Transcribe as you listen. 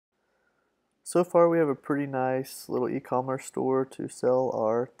So far we have a pretty nice little e-commerce store to sell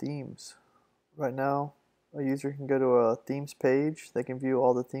our themes. Right now, a user can go to a themes page, they can view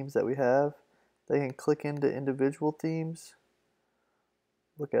all the themes that we have, they can click into individual themes,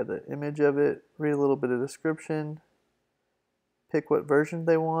 look at the image of it, read a little bit of description, pick what version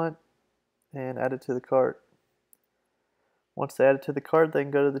they want, and add it to the cart. Once they add it to the cart, they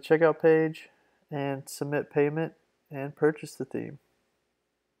can go to the checkout page and submit payment and purchase the theme.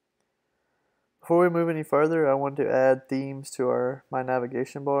 Before we move any further, I want to add themes to my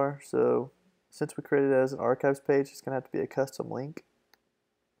navigation bar. So since we created it as an archives page, it's going to have to be a custom link.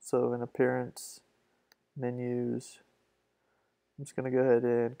 So in appearance, menus, I'm just going to go ahead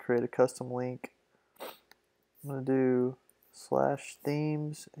and create a custom link. I'm going to do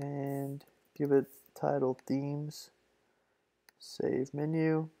 /themes and give it title themes. Save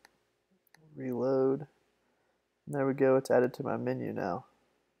menu, reload, and there we go, it's added to my menu now.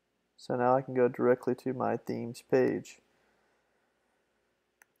 So now I can go directly to my themes page.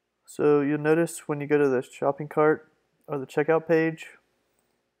 So you'll notice when you go to the shopping cart or the checkout page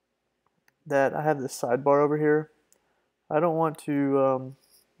that I have this sidebar over here. I don't want to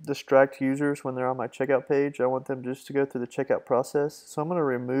distract users when they're on my checkout page. I want them just to go through the checkout process. So I'm going to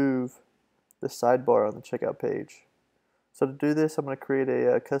remove the sidebar on the checkout page. So to do this, I'm going to create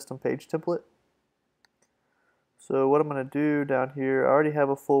a custom page template. So what I'm going to do down here, I already have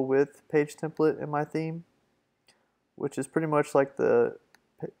a full width page template in my theme, which is pretty much like the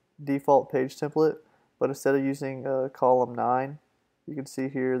default page template, but instead of using column 9, you can see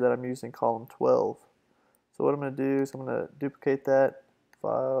here that I'm using column 12. So what I'm going to do is I'm going to duplicate that,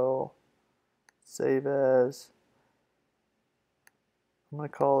 file, save as, I'm going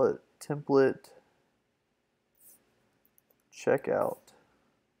to call it template checkout.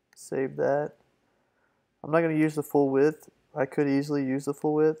 Save that. I'm not going to use the full width. I could easily use the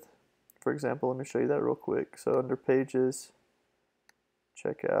full width. For example, let me show you that real quick. So under pages,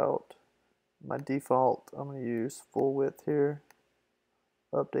 checkout, my default, I'm going to use full width here.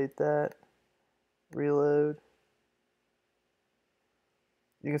 Update that, reload.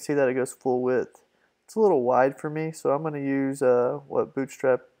 You can see that it goes full width. It's a little wide for me, so I'm going to use what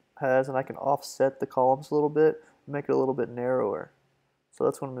Bootstrap has, and I can offset the columns a little bit, make it a little bit narrower. So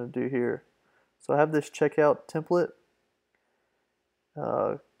that's what I'm going to do here. So I have this checkout template,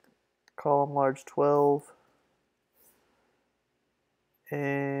 column large 12,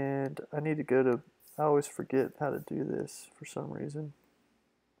 and I need to go to, I always forget how to do this for some reason.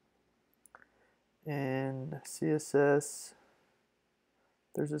 In CSS,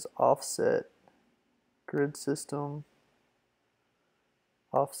 there's this offset, grid system,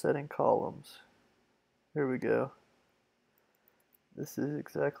 offsetting columns. Here we go. This is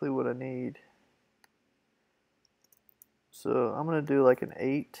exactly what I need. So I'm going to do like an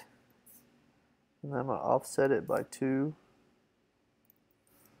 8, and then I'm going to offset it by 2.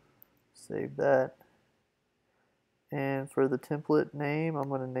 Save that. And for the template name, I'm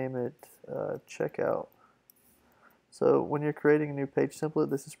going to name it checkout. So when you're creating a new page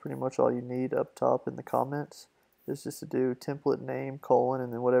template, this is pretty much all you need up top in the comments. Is just to do template name, colon,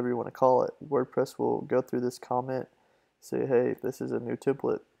 and then whatever you want to call it. WordPress will go through this comment, say, hey, this is a new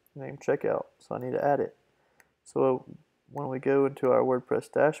template named checkout, so I need to add it. So when we go into our WordPress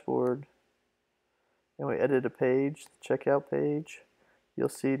dashboard and we edit a page, the checkout page, you'll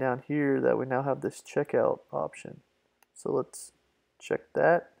see down here that we now have this checkout option. So let's check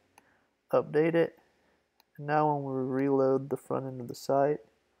that, update it, and now when we reload the front end of the site,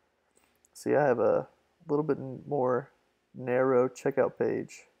 see I have a little bit more narrow checkout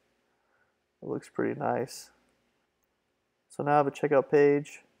page. It looks pretty nice. So now I have a checkout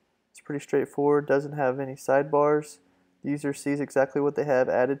page. It's pretty straightforward, doesn't have any sidebars. The user sees exactly what they have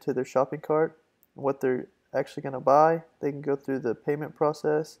added to their shopping cart, and what they're actually going to buy. They can go through the payment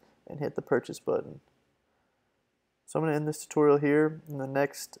process and hit the purchase button. So I'm going to end this tutorial here. In the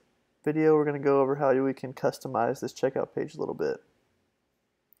next video, we're going to go over how we can customize this checkout page a little bit.